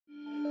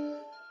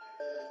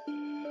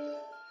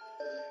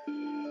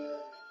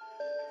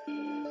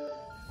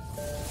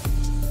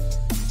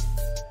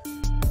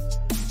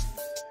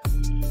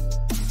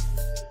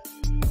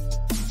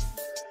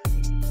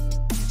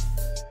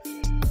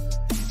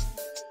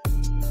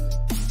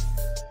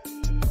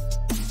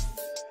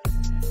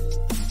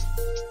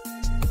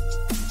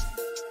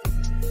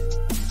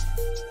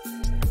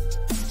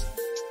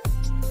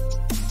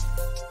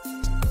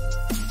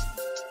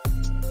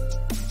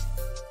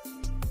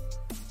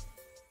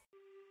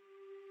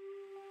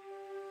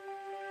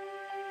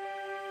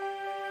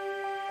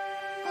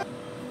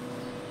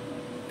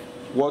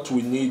What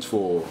we need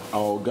for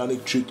our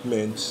organic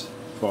treatment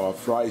for our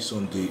fries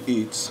on day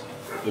 8,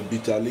 the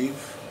bitter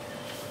leaf,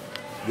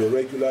 the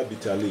regular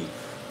bitter leaf.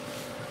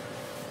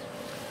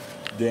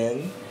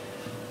 Then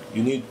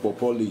you need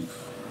pawpaw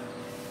leaf,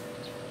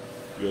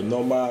 your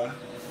normal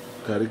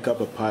carica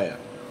papaya,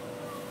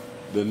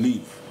 the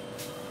leaf.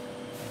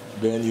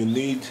 Then you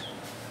need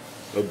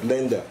a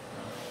blender.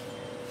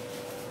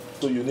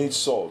 So you need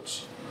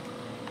salt.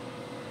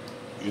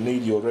 You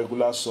need your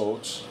regular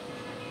salt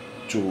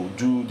to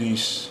do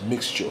this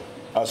mixture.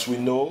 As we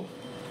know,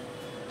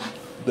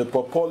 the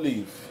pawpaw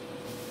leaf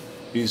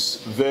is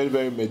very,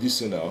 very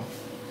medicinal.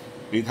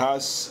 It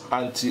has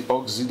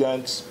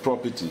antioxidant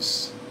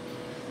properties.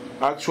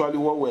 Actually,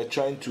 what we're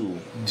trying to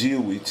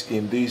deal with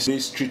in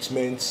this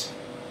treatment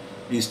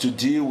is to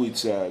deal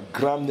with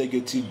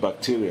gram-negative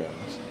bacteria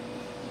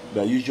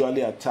that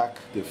usually attack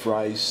the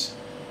fries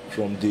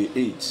from day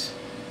 8.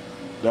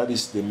 That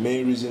is the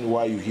main reason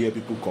why you hear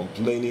people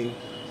complaining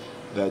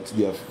that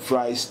their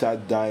fries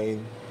start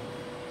dying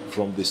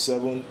from the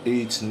 7,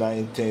 8,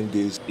 9, 10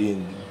 days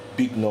in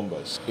big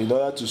numbers. In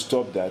order to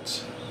stop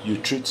that, you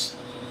treat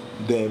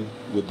them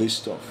with this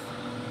stuff.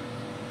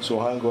 So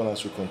hang on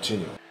as we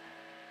continue.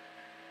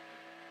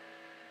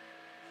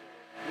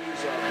 This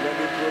is our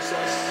blending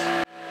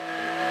process.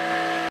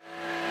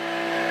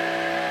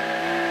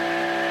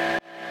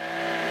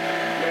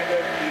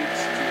 Blended it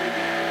to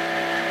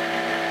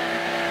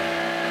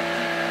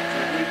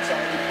really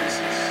tiny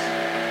pieces.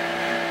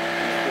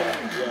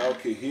 We are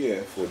okay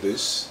here for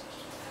this.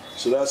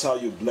 So that's how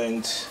you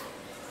blend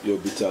your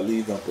bitter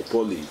leaf and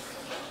pawpaw leaf.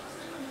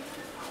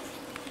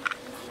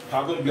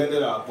 Having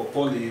blended our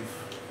pawpaw leaf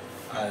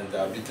and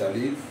our bitter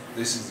leaf,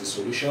 this is the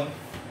solution.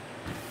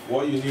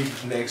 What you need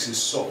next is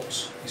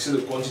salt. You see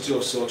the quantity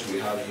of salt we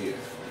have here.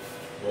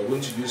 We're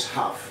going to use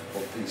half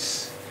of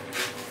this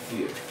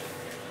here.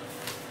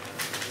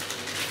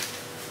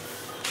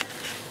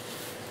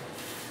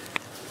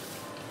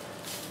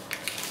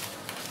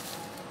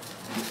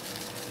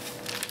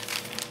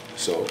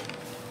 So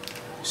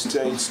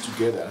stir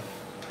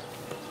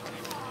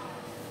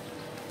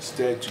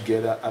it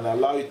together and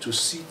allow it to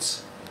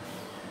sit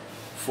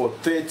for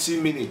 30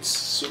 minutes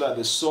so that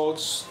the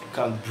salt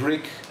can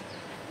break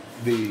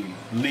the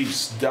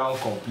leaves down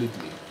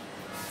completely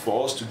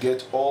for us to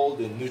get all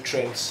the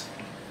nutrients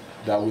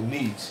that we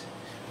need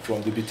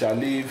from the bitter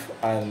leaf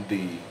and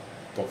the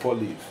pawpaw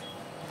leaf.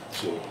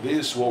 So this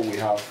is what we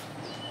have.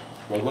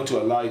 We're going to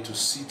allow it to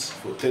sit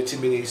for 30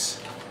 minutes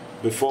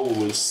before we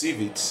will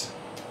sieve it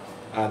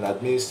and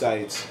administer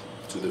it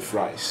to the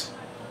fries.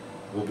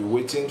 We'll be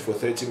waiting for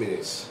 30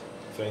 minutes.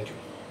 Thank you.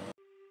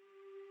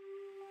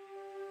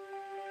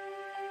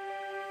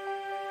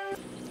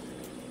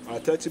 Our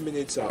 30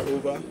 minutes are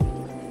over.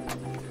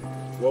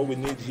 What we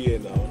need here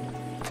now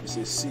is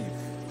a sieve.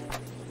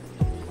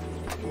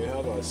 We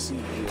have our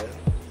sieve here.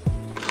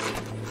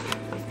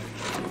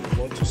 We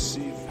want to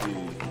sieve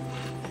the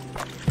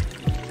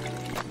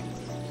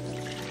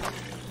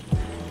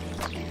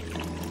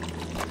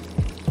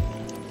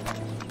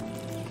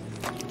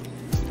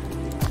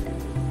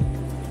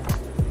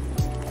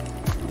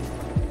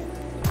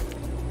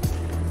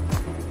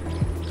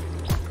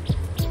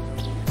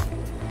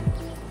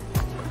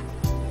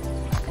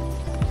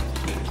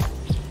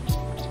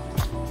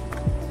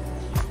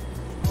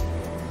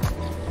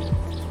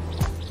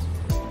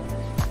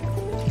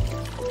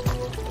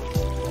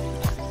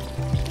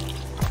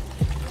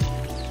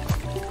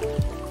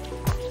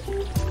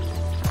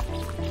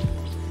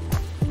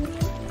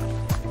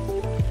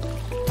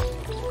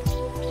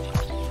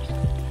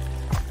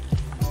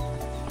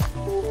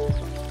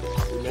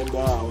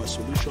our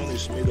solution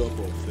is made up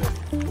of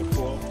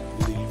pawpaw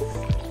leaf,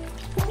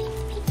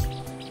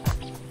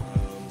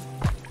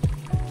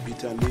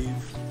 bitter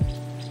leaf,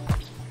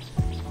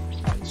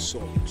 and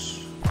salt.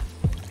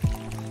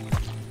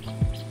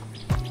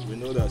 We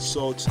know that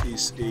salt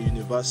is a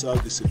universal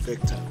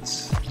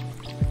disinfectant.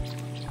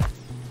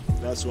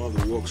 That's one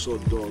of the work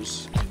salt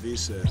does in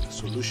this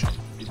solution.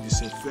 It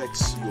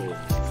disinfects your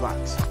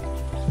vat,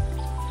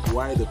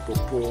 while the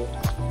pawpaw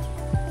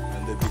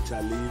and the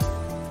bitter leaf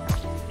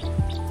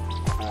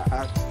are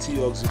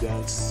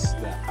antioxidants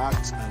that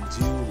act and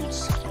deal with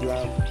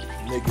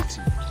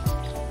gram-negative,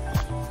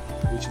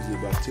 which is a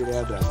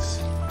bacteria that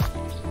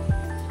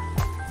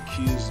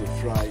kills the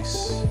fries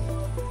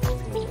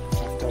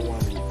after 1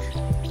 week.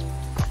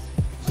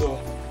 So,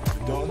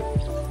 we're done.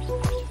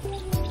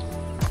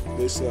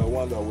 This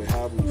one that we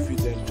have, we feed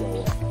them to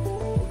our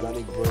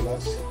organic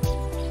broilers.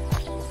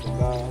 For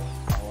now,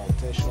 our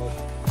attention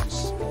is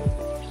on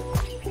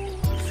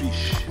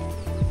fish.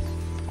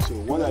 So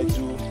what I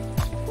do,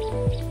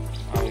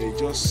 I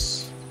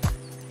just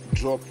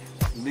drop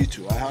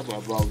little. I have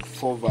about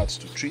 4 vats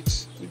to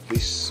treat with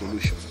this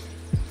solution.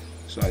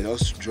 So I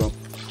just drop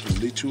a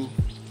little,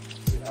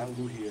 the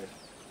angle here,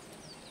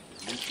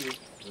 a little,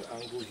 the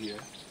angle here,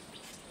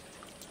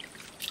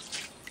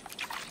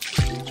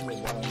 little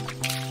another angle.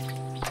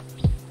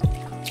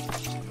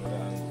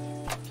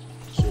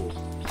 So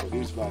for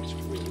this vat,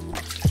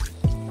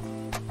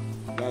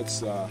 That's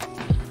the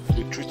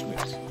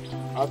treatment.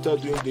 After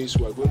doing this,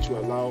 we are going to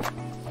allow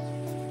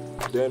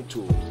them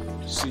to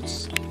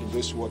sit in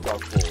this water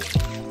for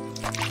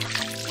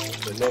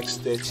the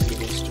next 30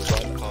 minutes to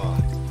 1 hour,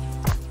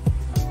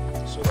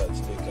 so that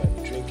they can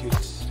drink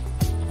it,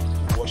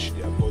 wash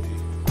their body,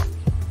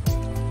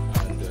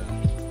 and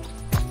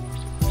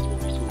we'll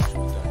be good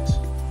with that.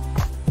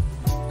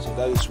 So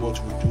that is what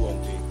we do on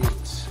day 8.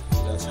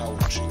 That's how we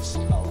treat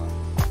our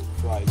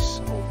fries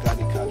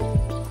organically.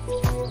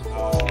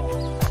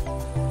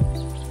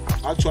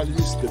 Actually,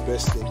 this is the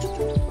best thing to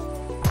do.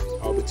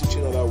 I'll be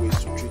teaching other ways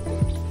to treat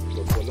them,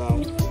 but for now,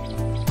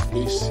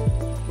 this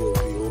will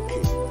be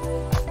okay.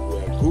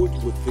 We're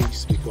good with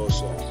this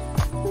because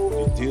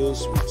it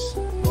deals with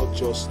not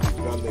just the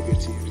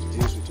gram-negative, it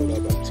deals with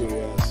other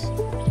bacteria.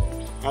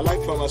 I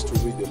like farmers to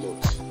read a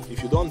lot.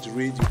 If you don't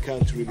read, you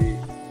can't really.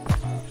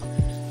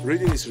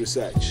 Reading is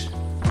research.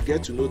 You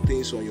get to know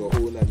things on your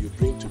own and you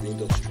bring to the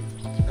industry.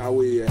 I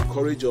will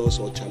encourage us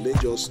or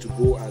challenge us to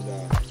go and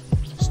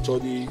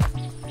study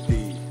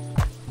the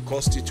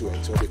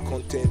constituents or the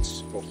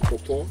contents of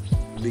pawpaw,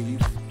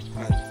 leaf,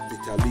 and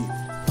bitter leaf.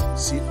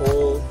 See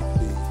all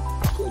the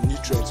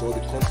nutrients or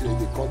the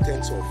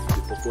contents of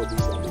the pawpaw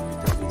leaf and the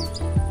bitter leaf.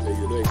 Then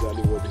you know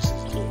exactly what this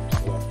is doing.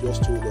 What I've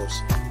just told us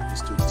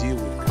is to deal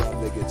with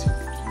gram-negative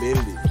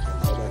mainly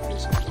and other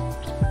things like that.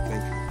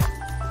 Thank you.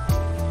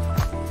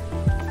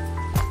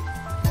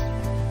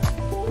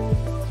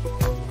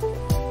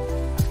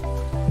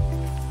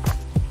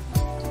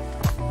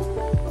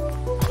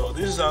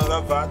 This is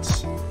another vat.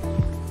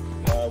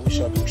 We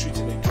shall be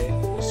treating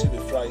again. You see the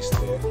fries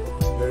there,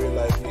 very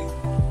likely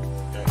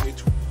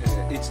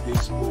 8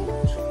 days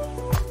old.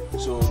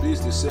 So this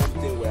is the same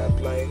thing we're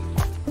applying.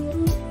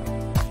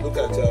 Look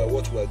at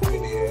what we're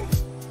doing here.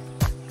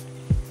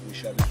 We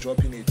shall be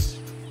dropping it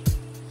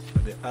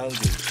at the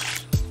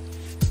angles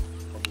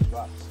of the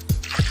vat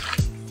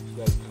so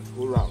that it can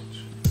go round.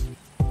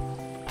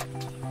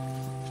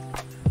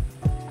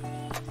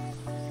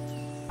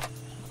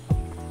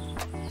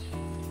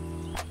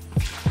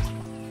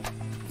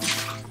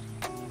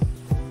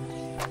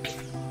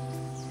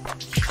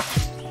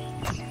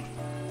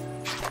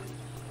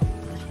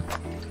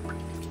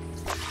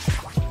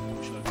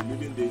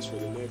 This for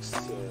the next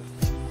 30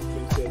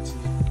 minutes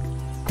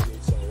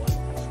and 1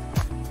 hour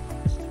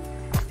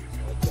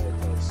after it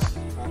has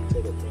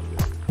acted upon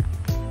them.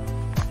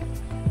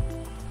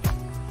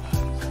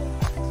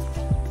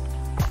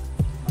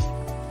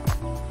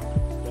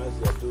 That's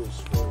the dose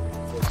for